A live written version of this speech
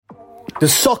The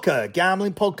Soccer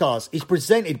Gambling Podcast is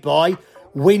presented by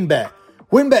WynnBET.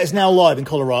 WynnBET is now live in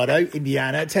Colorado,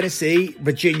 Indiana, Tennessee,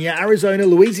 Virginia, Arizona,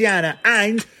 Louisiana,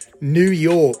 and New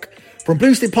York. From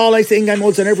boosted parlays to in-game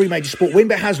odds on every major sport,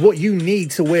 WynnBET has what you need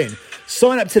to win.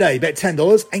 Sign up today, bet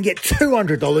 $10 and get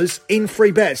 $200 in free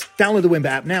bets. Download the WynnBET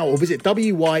app now or visit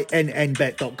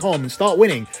wynnbet.com and start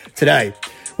winning today.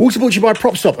 We're also brought to you by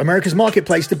PropSwap, America's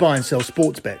marketplace to buy and sell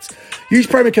sports bets. Use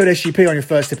promo code SGP on your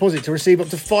first deposit to receive up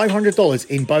to $500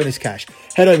 in bonus cash.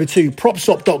 Head over to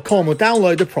PropSwap.com or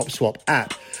download the PropSwap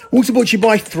app. We're also brought to you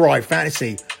by Thrive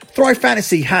Fantasy. Thrive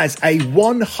Fantasy has a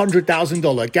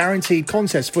 $100,000 guaranteed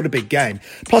contest for the big game,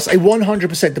 plus a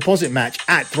 100% deposit match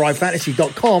at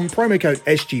thrivefantasy.com, promo code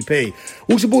SGP.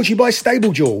 Also brought to you by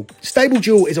StableDuel.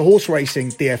 StableDuel is a horse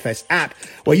racing DFS app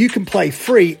where you can play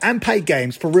free and paid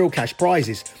games for real cash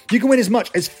prizes. You can win as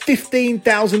much as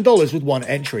 $15,000 with one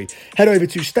entry. Head over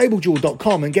to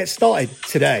StableDuel.com and get started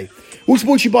today. Also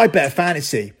brought to you by Better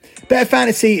Fantasy. Better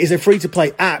Fantasy is a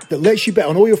free-to-play app that lets you bet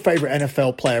on all your favorite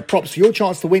NFL player props for your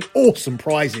chance to win awesome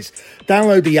prizes.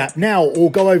 Download the app now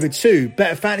or go over to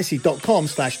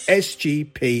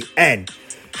betterfantasy.com/SGPN.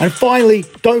 And finally,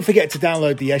 don't forget to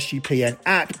download the SGPN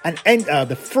app and enter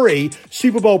the free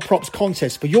Super Bowl props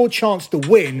contest for your chance to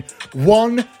win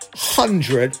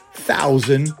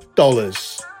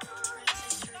 $100,000.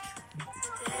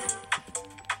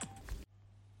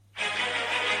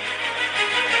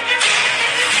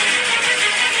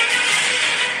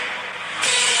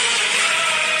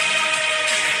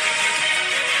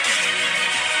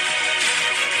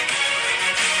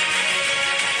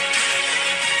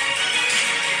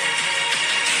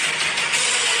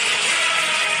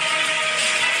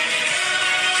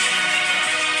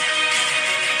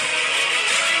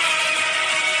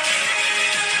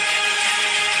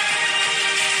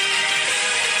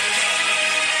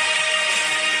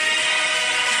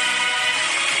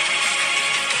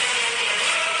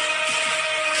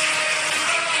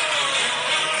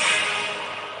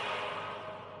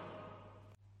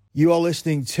 You are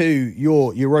listening to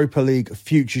your Europa League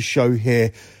Future Show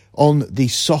here on the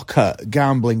Soccer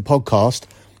Gambling Podcast.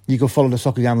 You can follow the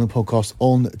Soccer Gambling Podcast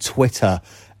on Twitter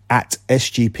at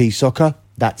SGP Soccer.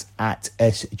 That's at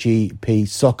SGP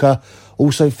Soccer.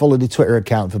 Also follow the Twitter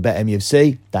account for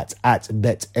BetMUFC. That's at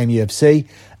BetMUFC,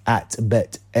 at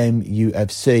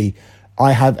BetMUFC.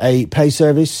 I have a pay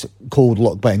service called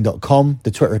lockbetting.com.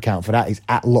 The Twitter account for that is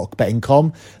at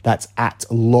lockbetting.com. That's at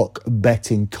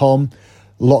lockbetting.com.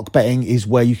 Lock Betting is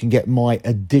where you can get my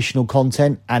additional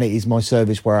content, and it is my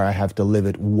service where I have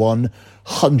delivered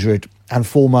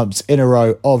 104 months in a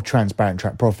row of transparent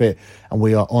track profit, and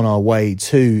we are on our way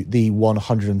to the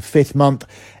 105th month,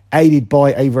 aided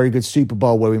by a very good Super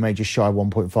Bowl where we made just shy of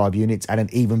 1.5 units, and an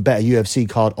even better UFC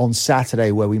card on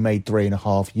Saturday where we made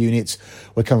 3.5 units.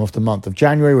 We're coming off the month of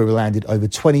January where we landed over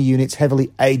 20 units, heavily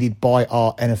aided by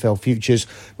our NFL futures.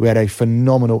 We had a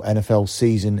phenomenal NFL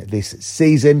season this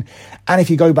season. And if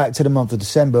you go back to the month of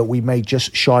December, we made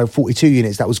just shy of 42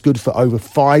 units. That was good for over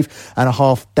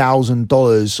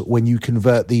 $5,500 when you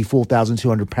convert the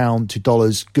 £4,200 to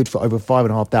dollars, good for over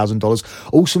 $5,500.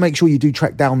 Also, make sure you do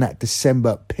track down that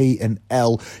December P&L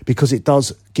because it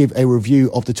does give a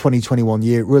review of the 2021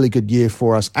 year. Really good year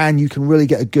for us, and you can really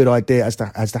get a good idea as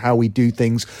to how we do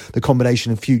things, the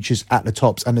combination of futures at the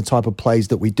tops and the type of plays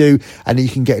that we do, and you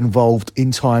can get involved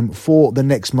in time for the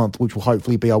next month, which will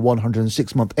hopefully be our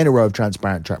 106th month in a row of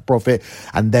transparent track profit,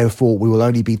 and therefore we will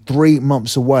only be 3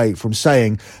 months away from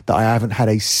saying that I haven't had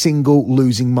a single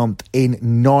losing month in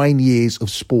 9 years of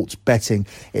sports betting.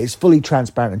 It is fully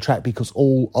transparent and tracked because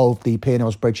all of the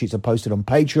P&L spreadsheets are posted on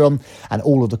Patreon and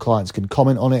all of the clients can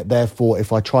comment on it. Therefore,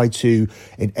 if I try to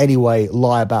in any way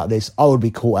lie about this, I would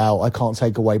be caught out. I can't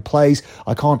take away plays.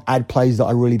 I can't add plays that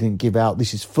I really didn't give out.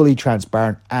 This is fully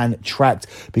transparent and tracked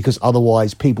because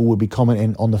otherwise people would be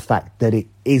commenting on the fact that it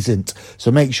isn't.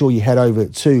 So make sure you head over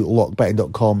to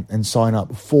lockbetting.com and sign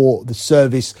up for the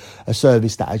service, a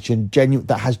service that has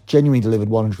genuinely delivered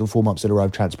 104 months in a row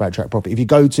of transparent track profit. If you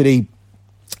go to the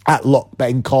at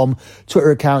lockbetting.com Twitter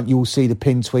account, you will see the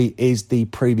pinned tweet is the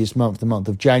previous month, the month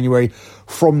of January.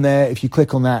 From there, if you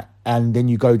click on that and then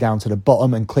you go down to the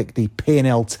bottom and click the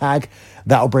P&L tag,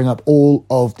 that'll bring up all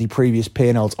of the previous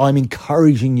P&Ls. I'm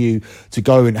encouraging you to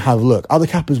go and have a look. Other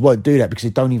cappers won't do that because they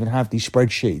don't even have these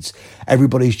spreadsheets.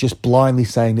 Everybody's just blindly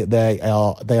saying that they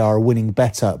are a winning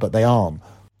better, but they aren't.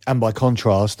 And by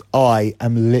contrast, I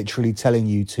am literally telling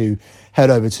you to head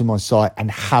over to my site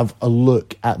and have a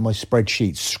look at my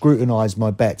spreadsheet, scrutinise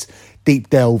my bets, deep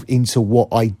delve into what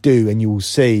I do, and you will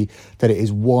see that it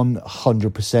is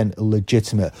 100%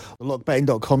 legitimate. The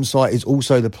lockbetting.com site is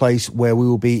also the place where we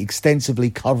will be extensively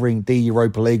covering the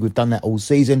Europa League. We've done that all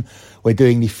season. We're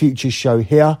doing the Futures show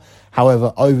here.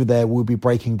 However, over there, we'll be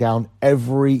breaking down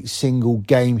every single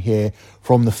game here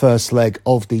from the first leg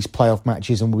of these playoff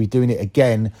matches, and we'll be doing it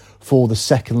again for the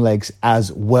second legs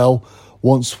as well.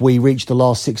 Once we reach the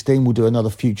last 16, we'll do another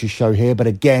future show here. But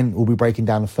again, we'll be breaking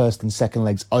down the first and second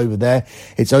legs over there.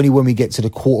 It's only when we get to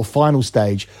the quarterfinal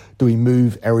stage do we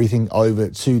move everything over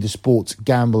to the Sports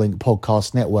Gambling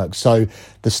Podcast Network. So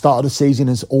the start of the season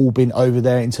has all been over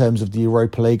there in terms of the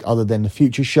Europa League, other than the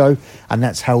future show. And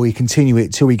that's how we continue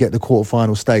it till we get the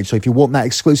quarterfinal stage. So if you want that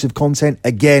exclusive content,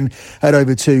 again, head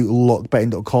over to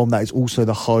lockbetting.com. That is also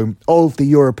the home of the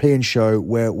European show,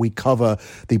 where we cover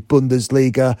the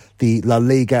Bundesliga, the La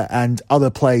Liga, and other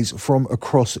plays from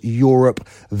across Europe.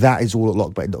 That is all at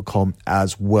lockbetting.com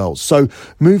as well. So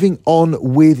moving on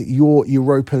with your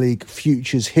Europa League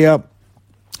futures here.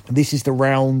 This is the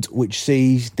round which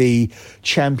sees the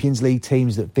Champions League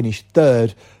teams that finished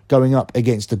third going up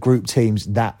against the group teams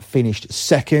that finished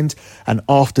second. And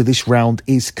after this round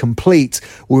is complete,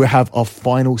 we will have our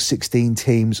final 16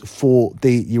 teams for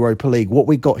the Europa League. What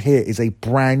we got here is a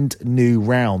brand new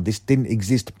round. This didn't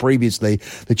exist previously.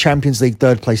 The Champions League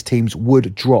third place teams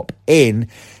would drop in.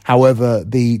 However,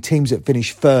 the teams that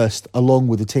finished first, along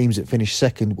with the teams that finished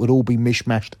second, would all be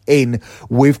mishmashed in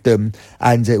with them,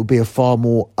 and it would be a far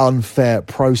more unfair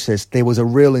process. There was a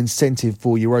real incentive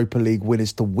for Europa League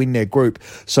winners to win their group,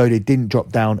 so they didn't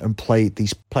drop down and play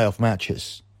these playoff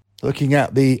matches. Looking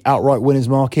at the outright winners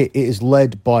market, it is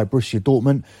led by Borussia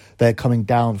Dortmund. They're coming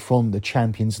down from the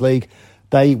Champions League.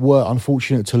 They were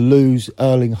unfortunate to lose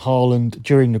Erling Haaland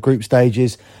during the group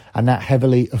stages, and that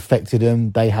heavily affected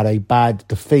them. They had a bad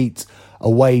defeat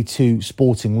away to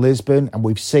Sporting Lisbon, and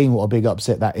we've seen what a big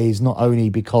upset that is, not only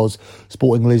because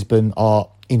Sporting Lisbon are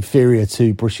inferior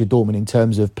to Borussia Dortmund in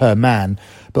terms of per man,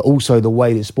 but also the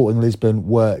way that Sporting Lisbon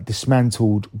were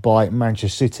dismantled by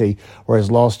Manchester City, whereas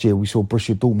last year we saw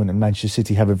Borussia Dortmund and Manchester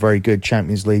City have a very good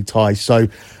Champions League tie. So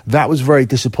that was very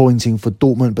disappointing for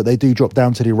Dortmund, but they do drop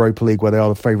down to the Europa League, where they are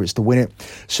the favourites to win it.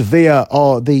 Sevilla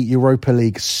are the Europa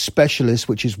League specialists,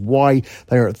 which is why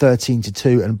they are at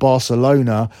 13-2, and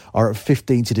Barcelona are at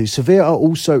 15-2. Sevilla are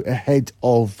also ahead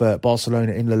of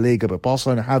Barcelona in La Liga, but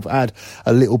Barcelona have had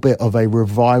a little bit of a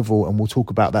revival, and we'll talk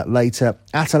about that later.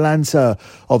 Atalanta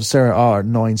of Serie A are at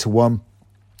 9-1.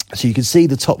 So you can see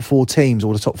the top four teams,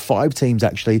 or the top five teams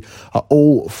actually, are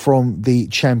all from the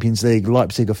Champions League.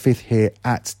 Leipzig are fifth here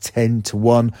at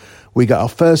 10-1. We got our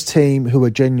first team who are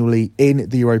genuinely in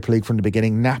the Europa League from the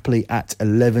beginning, Napoli at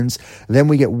 11s. Then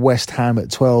we get West Ham at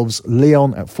 12s,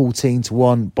 Lyon at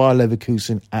 14-1, Bayer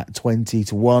Leverkusen at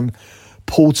 20-1.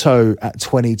 Porto at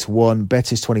 20-1,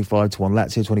 Betis 25-1,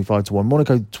 Lazio 25-1,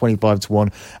 Monaco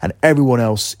 25-1, and everyone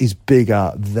else is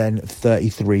bigger than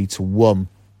 33-1.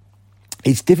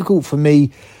 It's difficult for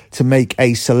me to make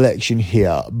a selection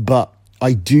here, but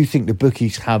I do think the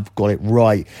bookies have got it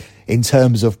right in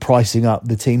terms of pricing up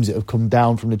the teams that have come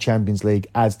down from the Champions League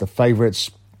as the favourites.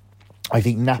 I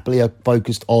think Napoli are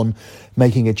focused on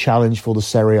making a challenge for the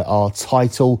Serie A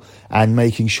title and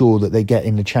making sure that they get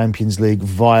in the Champions League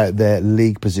via their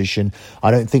league position.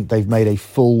 I don't think they've made a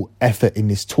full effort in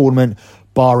this tournament,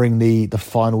 barring the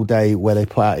final day where they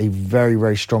put out a very,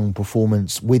 very strong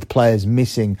performance with players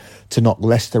missing to knock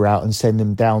Leicester out and send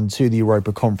them down to the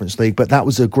Europa Conference League. But that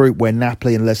was a group where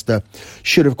Napoli and Leicester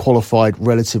should have qualified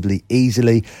relatively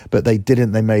easily, but they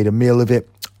didn't. They made a meal of it.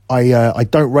 I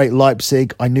don't rate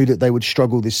Leipzig. I knew that they would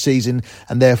struggle this season,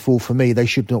 and therefore, for me, they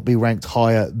should not be ranked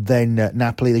higher than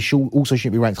Napoli. They shouldn't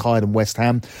be ranked higher than West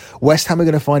Ham. West Ham are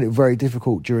going to find it very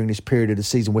difficult during this period of the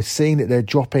season. We're seeing that they're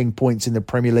dropping points in the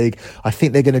Premier League. I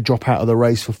think they're going to drop out of the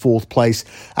race for fourth place,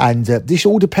 and this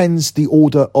all depends the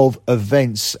order of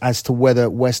events as to whether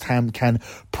West Ham can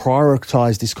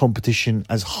prioritise this competition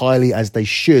as highly as they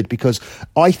should, because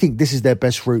I think this is their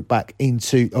best route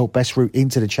into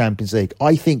the Champions League.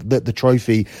 I think that the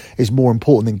trophy is more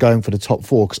important than going for the top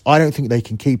four, because I don't think they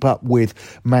can keep up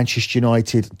with Manchester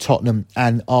United, Tottenham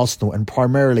and Arsenal, and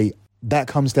primarily that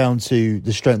comes down to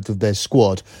the strength of their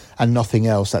squad and nothing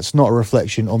else. That's not a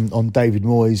reflection on David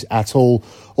Moyes at all,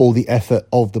 or the effort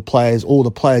of the players, or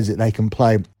the players that they can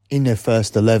play in their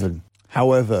first 11.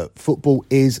 However, football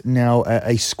is now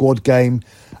a squad game,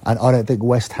 and I don't think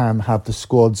West Ham have the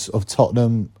squads of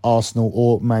Tottenham, Arsenal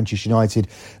or Manchester United.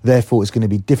 Therefore, it's going to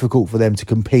be difficult for them to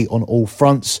compete on all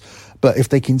fronts. But if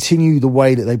they continue the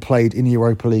way that they played in the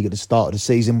Europa League at the start of the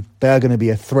season, they're going to be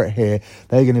a threat here.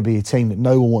 They're going to be a team that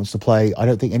no one wants to play. I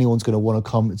don't think anyone's going to want to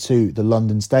come to the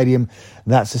London Stadium.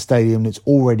 That's a stadium that's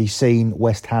already seen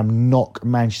West Ham knock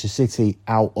Manchester City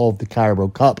out of the Carabao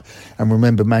Cup. And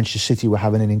remember, Manchester City were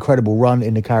having an incredible run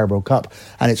in the Carabao Cup.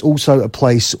 And it's also a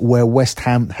place where West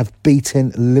Ham have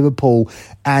beaten Liverpool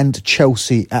and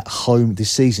Chelsea at home this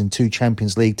season, 2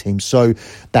 Champions League teams. So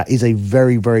that is a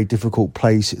very, very difficult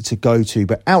place to go to.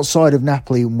 But outside of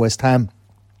Napoli and West Ham,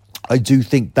 I do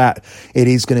think that it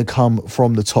is going to come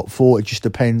from the top 4. It just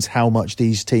depends how much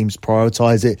these teams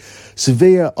prioritise it.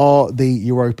 Sevilla are the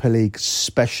Europa League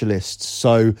specialists.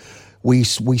 So we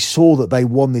saw that they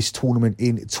won this tournament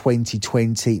in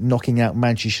 2020, knocking out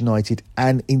Manchester United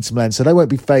and Inter Milan. So they won't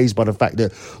be fazed by the fact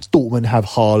that Dortmund have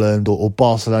Haaland or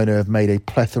Barcelona have made a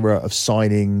plethora of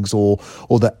signings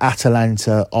or that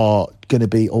Atalanta are going to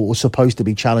be or supposed to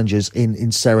be challengers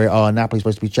in Serie A. Napoli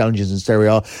supposed to be challengers in Serie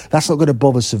A. That's not going to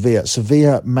bother Sevilla.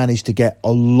 Sevilla managed to get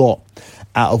a lot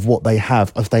out of what they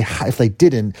have. If they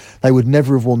didn't, they would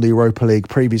never have won the Europa League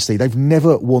previously. They've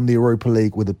never won the Europa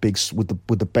League with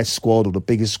the best squad or the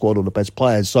biggest squad or the best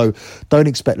players. So don't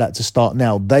expect that to start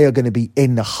now. They are going to be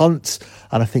in the hunt,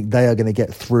 and I think they are going to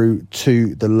get through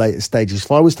to the later stages.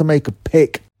 If I was to make a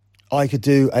pick, I could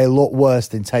do a lot worse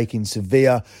than taking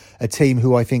Sevilla, a team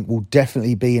who I think will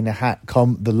definitely be in the hat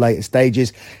come the later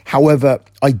stages. However,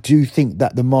 I do think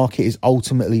that the market is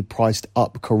ultimately priced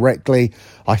up correctly.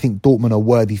 I think Dortmund are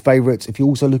worthy favourites. If you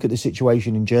also look at the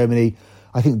situation in Germany,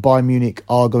 I think Bayern Munich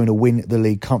are going to win the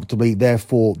league comfortably.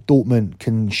 Therefore, Dortmund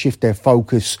can shift their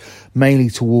focus mainly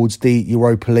towards the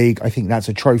Europa League. I think that's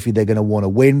a trophy they're going to want to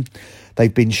win.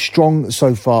 They've been strong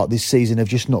so far this season. They've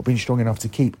just not been strong enough to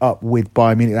keep up with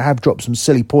Bayern Munich. They have dropped some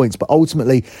silly points, but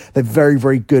ultimately they're very,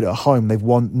 very good at home. They've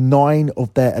won 9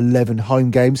 of their 11 home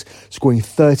games, scoring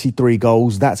 33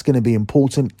 goals. That's going to be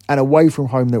important. And away from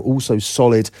home, they're also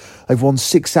solid. They've won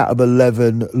 6 out of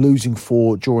 11, losing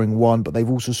 4, drawing 1, but they've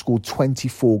also scored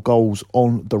 24 goals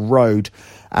on the road.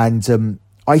 And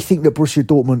I think that Borussia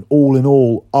Dortmund, all in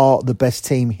all, are the best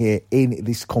team here in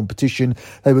this competition.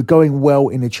 They were going well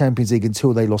in the Champions League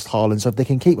until they lost Haaland. So if they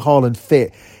can keep Haaland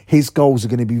fit, his goals are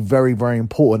going to be very, very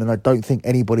important. And I don't think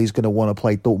anybody's going to want to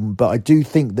play Dortmund. But I do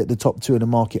think that the top 2 in the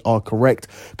market are correct.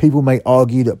 People may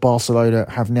argue that Barcelona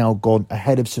have now gone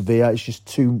ahead of Sevilla. It's just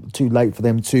too late for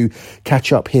them to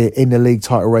catch up here in the league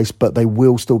title race. But they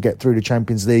will still get through the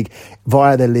Champions League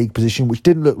via their league position, which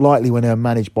didn't look likely when they were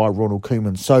managed by Ronald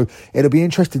Koeman. So it'll be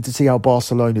interesting to see how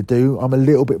Barcelona do. I'm a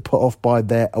little bit put off by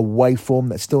their away form.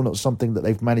 That's still not something that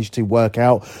they've managed to work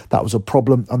out. That was a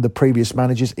problem under previous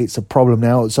managers. It's a problem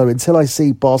now. So until I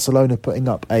see Barcelona putting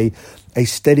up a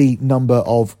steady number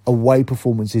of away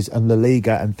performances in La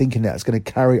Liga and thinking that it's going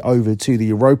to carry over to the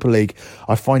Europa League,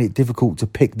 I find it difficult to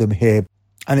pick them here.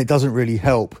 And it doesn't really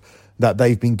help that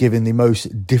they've been given the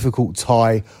most difficult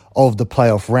tie of the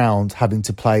playoff round, having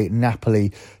to play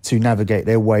Napoli to navigate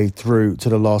their way through to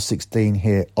the last 16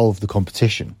 here of the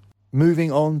competition.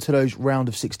 Moving on to those round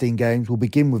of 16 games, we'll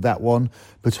begin with that one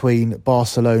between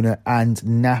Barcelona and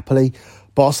Napoli.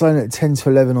 Barcelona at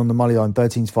 10-11 on the money line,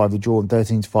 13-5 the draw and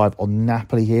 13-5 on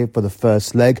Napoli here for the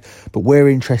first leg. But we're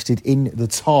interested in the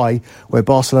tie, where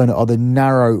Barcelona are the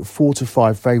narrow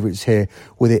 4-5 favourites here,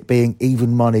 with it being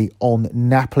even money on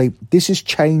Napoli. This has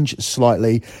changed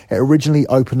slightly. It originally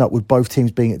opened up with both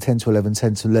teams being at 10-11,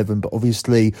 10-11, but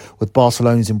obviously with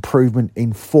Barcelona's improvement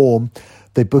in form,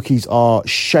 the bookies are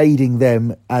shading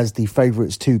them as the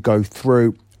favourites to go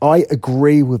through. I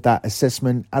agree with that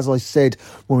assessment. As I said,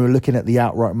 when we were looking at the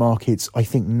outright markets, I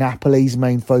think Napoli's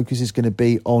main focus is going to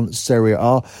be on Serie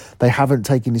A. They haven't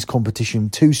taken this competition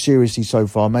too seriously so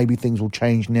far. Maybe things will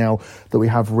change now that we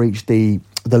have reached the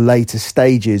later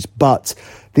stages, but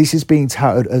this is being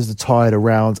touted as the tie of the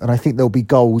round, and I think there'll be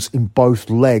goals in both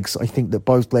legs. I think that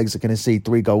both legs are going to see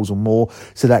 3 goals or more,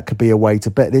 so that could be a way to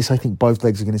bet this. I think both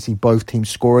legs are going to see both teams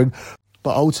scoring,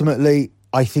 but ultimately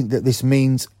I think that this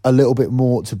means a little bit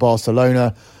more to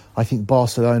Barcelona. I think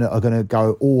Barcelona are going to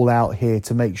go all out here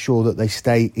to make sure that they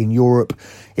stay in Europe.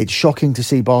 It's shocking to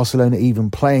see Barcelona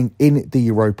even playing in the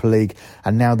Europa League,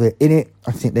 and now they're in it,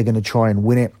 I think they're going to try and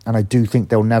win it, and I do think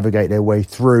they'll navigate their way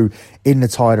through in the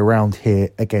tied around here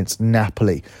against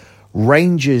Napoli.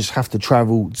 Rangers have to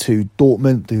travel to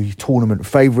Dortmund, the tournament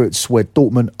favourites, where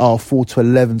Dortmund are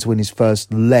 4-11 to win his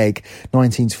first leg,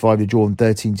 19-5 to draw and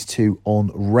 13-2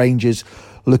 on Rangers.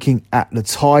 Looking at the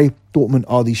tie, Dortmund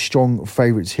are the strong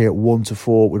favourites here at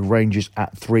 1-4, with Rangers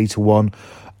at 3-1.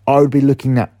 I would be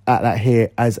looking at that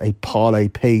here as a parlay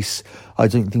piece. I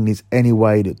don't think there's any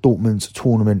way that Dortmund's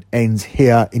tournament ends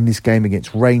here in this game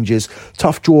against Rangers.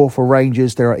 Tough draw for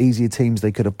Rangers. There are easier teams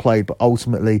they could have played, but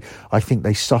ultimately I think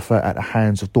they suffer at the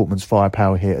hands of Dortmund's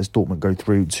firepower here as Dortmund go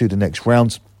through to the next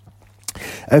round.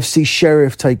 FC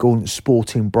Sheriff take on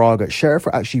Sporting Braga. Sheriff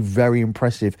are actually very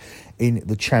impressive in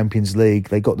the Champions League.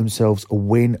 They got themselves a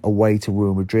win away to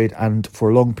Real Madrid, and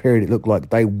for a long period it looked like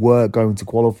they were going to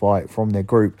qualify from their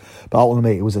group, but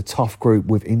ultimately it was a tough group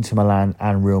with Inter Milan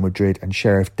and Real Madrid, and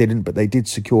Sheriff didn't, but they did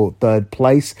secure third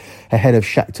place ahead of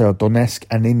Shakhtar Donetsk,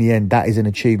 and in the end that is an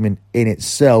achievement in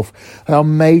itself. They are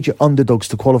major underdogs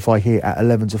to qualify here at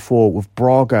 11-4 with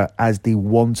Braga as the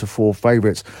 1-4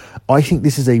 favourites. I think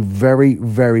this is a very,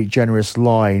 very generous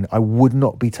line. I would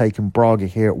not be taking Braga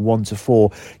here at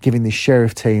 1-4, given the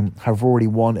Sheriff team have already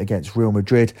won against Real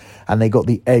Madrid and they got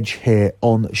the edge here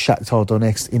on Shakhtar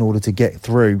Donetsk in order to get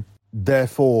through.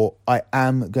 Therefore, I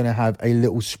am going to have a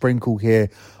little sprinkle here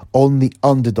on the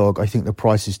underdog. I think the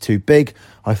price is too big.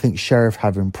 I think Sheriff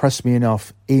have impressed me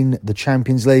enough in the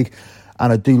Champions League,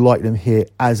 and I do like them here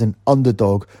as an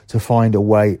underdog to find a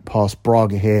way past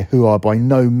Braga here, who are by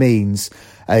no means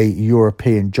a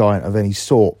European giant of any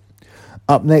sort.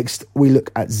 Up next, we look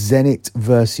at Zenit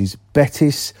versus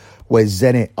Betis, where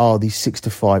Zenit are the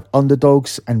 6-5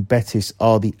 underdogs and Betis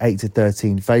are the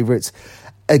 8-13 favourites.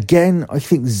 Again, I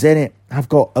think Zenit have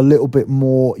got a little bit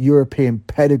more European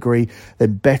pedigree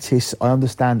than Betis. I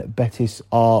understand that Betis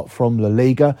are from La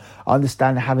Liga. I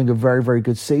understand they're having a very, very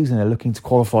good season. They're looking to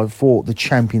qualify for the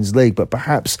Champions League, but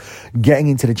perhaps getting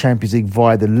into the Champions League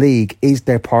via the league is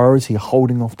their priority,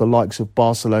 holding off the likes of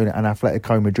Barcelona and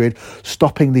Atletico Madrid,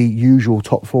 stopping the usual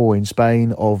top four in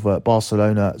Spain of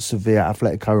Barcelona, Sevilla,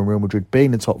 Atletico and Real Madrid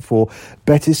being the top four.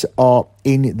 Betis are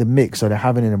in the mix, so they're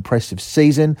having an impressive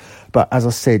season, but as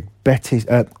I said,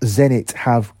 Zenit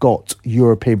have got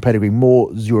European pedigree,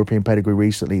 more European pedigree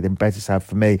recently than Betis have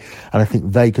for me, and I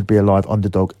think they could be a live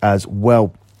underdog as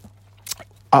well.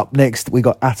 Up next, we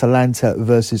got Atalanta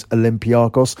versus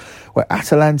Olympiacos, where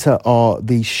Atalanta are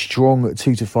the strong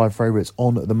 2-5 favourites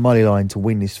on the money line to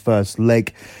win this first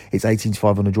leg. It's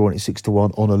 18-5 on the draw and it's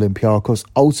 6-1 on Olympiacos.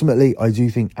 Ultimately, I do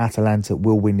think Atalanta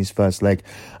will win this first leg,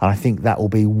 and I think that will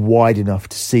be wide enough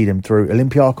to see them through.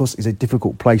 Olympiacos is a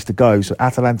difficult place to go, so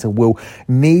Atalanta will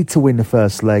need to win the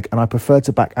first leg, and I prefer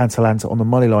to back Atalanta on the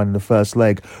money line in the first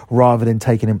leg rather than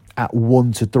taking them at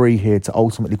 1-3 here to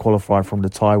ultimately qualify from the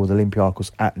tie with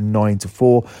Olympiacos at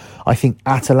 9-4. I think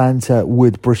Atalanta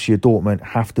with Borussia Dortmund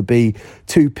have to be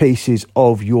two pieces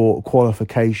of your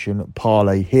qualification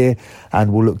parlay here,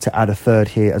 and we'll look to add a third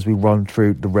here as we run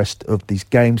through the rest of these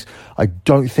games. I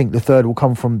don't think the third will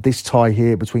come from this tie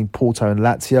here between Porto and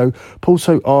Lazio.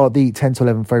 Porto are the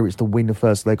 10-11 favourites to win the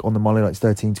first leg on the money line. It's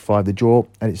 13-5 the draw,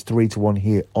 and it's 3-1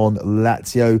 here on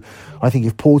Lazio. I think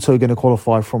if Porto are going to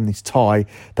qualify from this tie,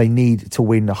 they need to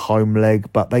win the home leg,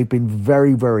 but they've been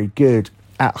very, very good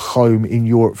at home in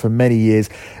Europe for many years.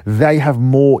 They have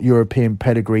more European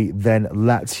pedigree than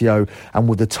Lazio, and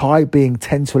with the tie being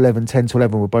 10-11,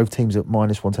 10-11 with both teams at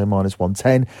 -110,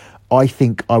 -110, I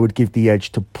think I would give the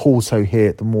edge to Porto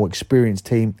here, the more experienced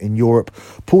team in Europe.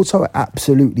 Porto are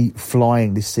absolutely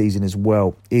flying this season as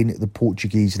well in the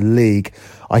Portuguese league.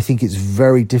 I think it's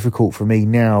very difficult for me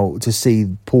now to see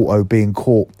Porto being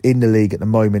caught in the league at the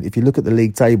moment. If you look at the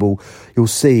league table, you'll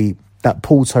see that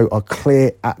Porto are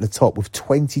clear at the top with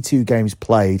 22 games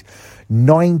played,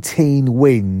 19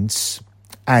 wins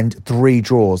and 3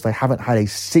 draws. They haven't had a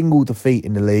single defeat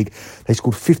in the league. They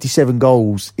scored 57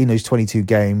 goals in those 22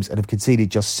 games and have conceded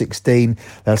just 16.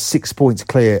 They're 6 points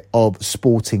clear of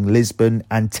Sporting Lisbon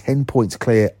and 10 points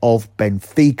clear of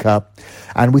Benfica.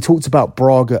 And we talked about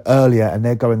Braga earlier, and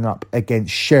they're going up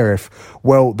against Sheriff.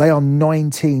 Well, they are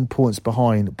 19 points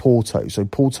behind Porto, so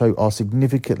Porto are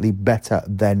significantly better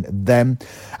than them.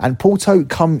 And Porto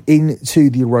come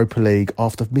into the Europa League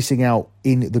after missing out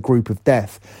in the group of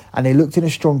death, and they looked in a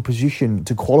strong position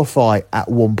to qualify at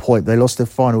one point. They lost their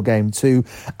final game to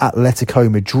Atletico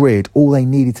Madrid. All they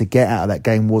needed to get out of that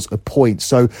game was a point,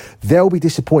 so they'll be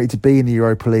disappointed to be in the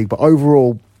Europa League. But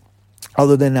overall,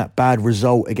 other than that bad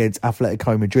result against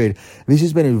Atletico Madrid, this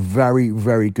has been a very,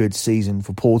 very good season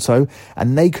for Porto,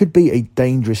 and they could be a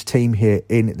dangerous team here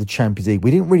in the Champions League.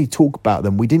 We didn't really talk about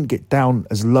them. We didn't get down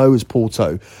as low as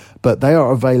Porto, but they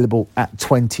are available at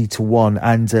 20-1,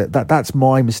 and that's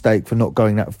my mistake for not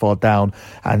going that far down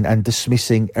and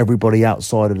dismissing everybody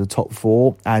outside of the top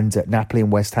four and Napoli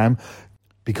and West Ham,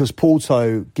 because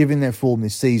Porto, given their form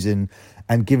this season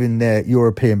and given their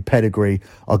European pedigree,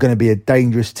 are going to be a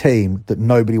dangerous team that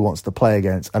nobody wants to play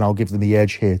against, and I'll give them the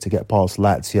edge here to get past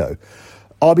Lazio.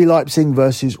 RB Leipzig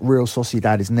versus Real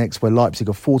Sociedad is next, where Leipzig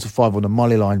are 4-5 on the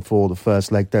money line for the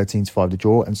first leg, 13-5 the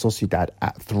draw, and Sociedad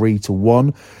at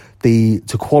 3-1. The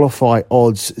to qualify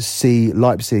odds see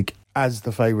Leipzig as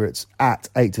the favourites at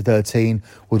 8-13,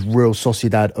 with Real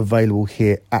Sociedad available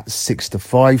here at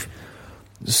 6-5.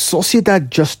 Sociedad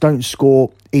just don't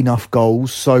score enough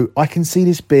goals, so I can see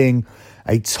this being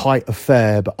a tight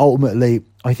affair, but ultimately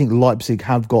I think Leipzig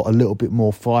have got a little bit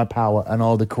more firepower and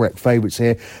are the correct favourites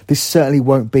here. This certainly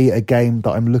won't be a game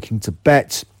that I'm looking to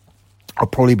bet. I'll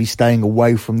probably be staying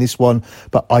away from this one,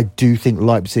 but I do think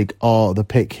Leipzig are the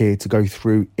pick here to go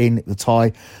through in the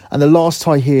tie. And the last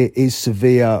tie here is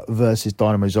Sevilla versus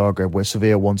Dynamo Zagreb, where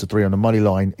Sevilla 1-3 on the money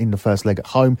line in the first leg at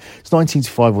home. It's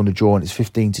 19-5 on the draw, and it's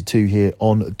 15-2 here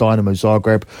on Dynamo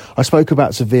Zagreb. I spoke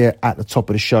about Sevilla at the top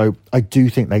of the show. I do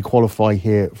think they qualify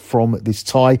here from this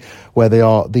tie, where they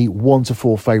are the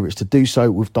 1-4 favourites to do so,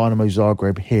 with Dynamo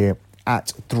Zagreb here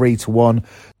at 3-1.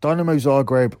 Dynamo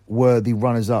Zagreb were the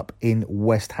runners-up in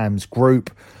West Ham's group.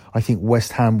 I think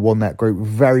West Ham won that group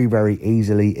very, very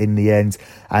easily in the end.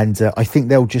 And I think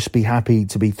they'll just be happy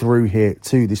to be through here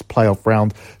to this playoff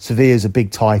round. Sevilla's a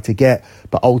big tie to get,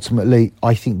 but ultimately,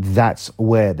 I think that's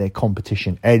where their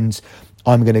competition ends.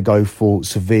 I'm going to go for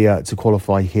Sevilla to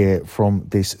qualify here from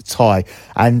this tie.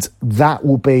 And that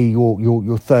will be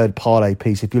your third parlay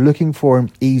piece. If you're looking for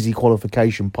an easy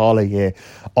qualification parlay here,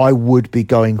 I would be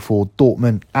going for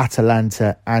Dortmund,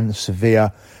 Atalanta and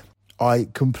Sevilla. I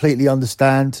completely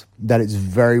understand that it's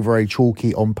very, very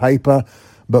chalky on paper,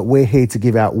 but we're here to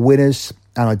give out winners,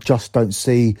 and I just don't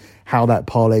see how that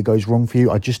parlay goes wrong for you.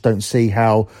 I just don't see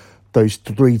how those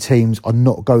three teams are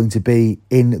not going to be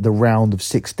in the round of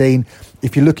 16.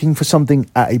 If you're looking for something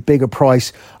at a bigger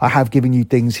price, I have given you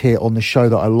things here on the show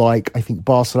that I like. I think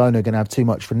Barcelona are going to have too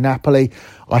much for Napoli.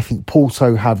 I think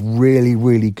Porto have really,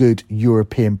 really good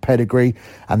European pedigree,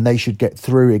 and they should get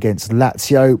through against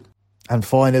Lazio. And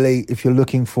finally, if you're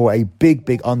looking for a big,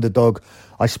 big underdog,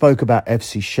 I spoke about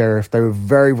FC Sheriff. They were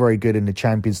very, very good in the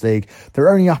Champions League. They're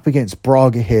only up against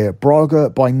Braga here.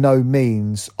 Braga, by no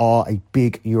means, are a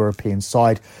big European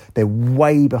side. They're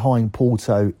way behind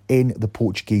Porto in the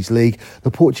Portuguese league. The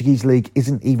Portuguese league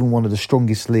isn't even one of the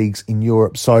strongest leagues in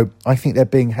Europe. So I think they're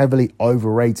being heavily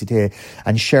overrated here.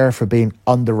 And Sheriff are being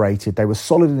underrated. They were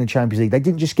solid in the Champions League. They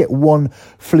didn't just get one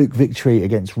fluke victory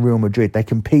against Real Madrid. They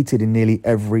competed in nearly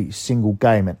every single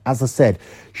game. And as I said,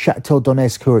 Shakhtar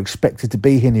Donetsk, who are expected to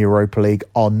be in the Europa League,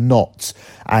 are not.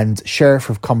 And Sheriff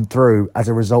have come through as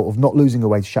a result of not losing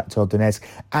away to Shakhtar Donetsk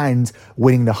and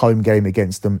winning the home game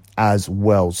against them as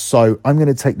well. So I'm going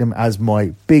to take them as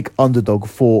my big underdog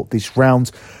for this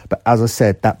round. But as I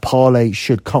said, that parlay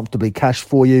should comfortably cash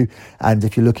for you. And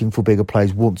if you're looking for bigger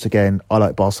plays, once again, I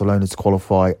like Barcelona to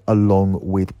qualify along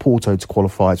with Porto to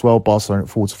qualify as well. Barcelona at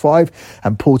 4-5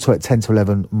 and Porto at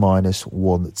 10-11 minus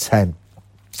 110.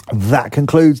 That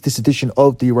concludes this edition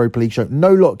of the Europa League show.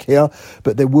 No lock here,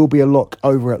 but there will be a lock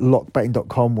over at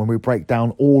lockbetting.com when we break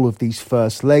down all of these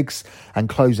first legs and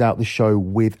close out the show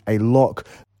with a lock.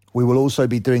 We will also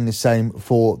be doing the same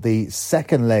for the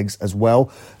second legs as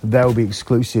well. They'll be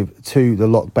exclusive to the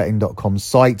lockbetting.com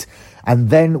site. And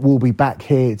then we'll be back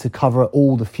here to cover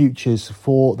all the futures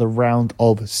for the round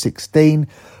of 16.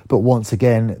 But once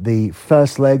again, the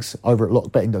first legs over at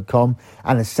lockbetting.com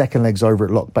and the second legs over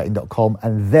at lockbetting.com.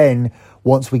 And then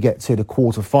once we get to the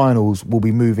quarterfinals, we'll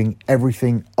be moving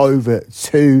everything over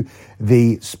to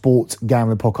the Sports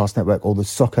Gambling Podcast Network, or the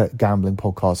Soccer Gambling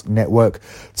Podcast Network.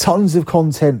 Tons of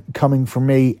content coming from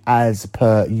me as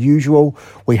per usual.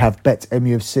 We have Bet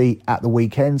MUFC at the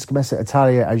weekend, Scommessa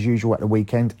Italia as usual at the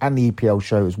weekend, and the EPL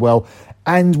show as well.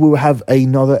 And we'll have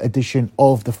another edition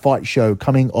of the Fight Show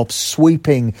coming off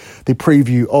sweeping the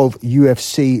preview of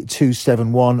UFC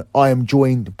 271. I am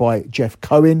joined by Jeff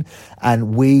Cohen,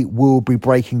 and we will be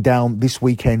breaking down this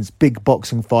weekend's big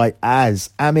boxing fight as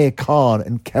Amir Khan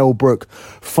and Kell Brook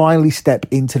finally step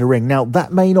into the ring. Now,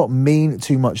 that may not mean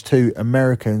too much to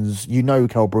Americans. You know who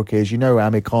Kell Brook is, you know who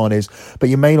Amir Khan is, but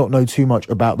you may not know too much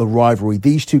about the rivalry.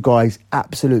 These two guys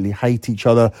absolutely hate each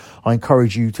other. I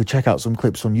encourage you to check out some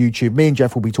clips on YouTube. Me and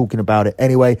Jeff will be talking about it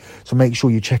anyway, so make sure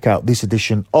you check out this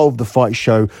edition of the Fight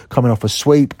Show coming off a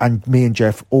sweep, and me and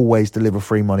Jeff always deliver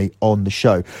free money on the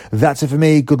show. That's it for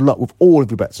me. Good luck with all of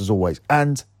your bets as always,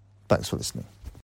 and thanks for listening.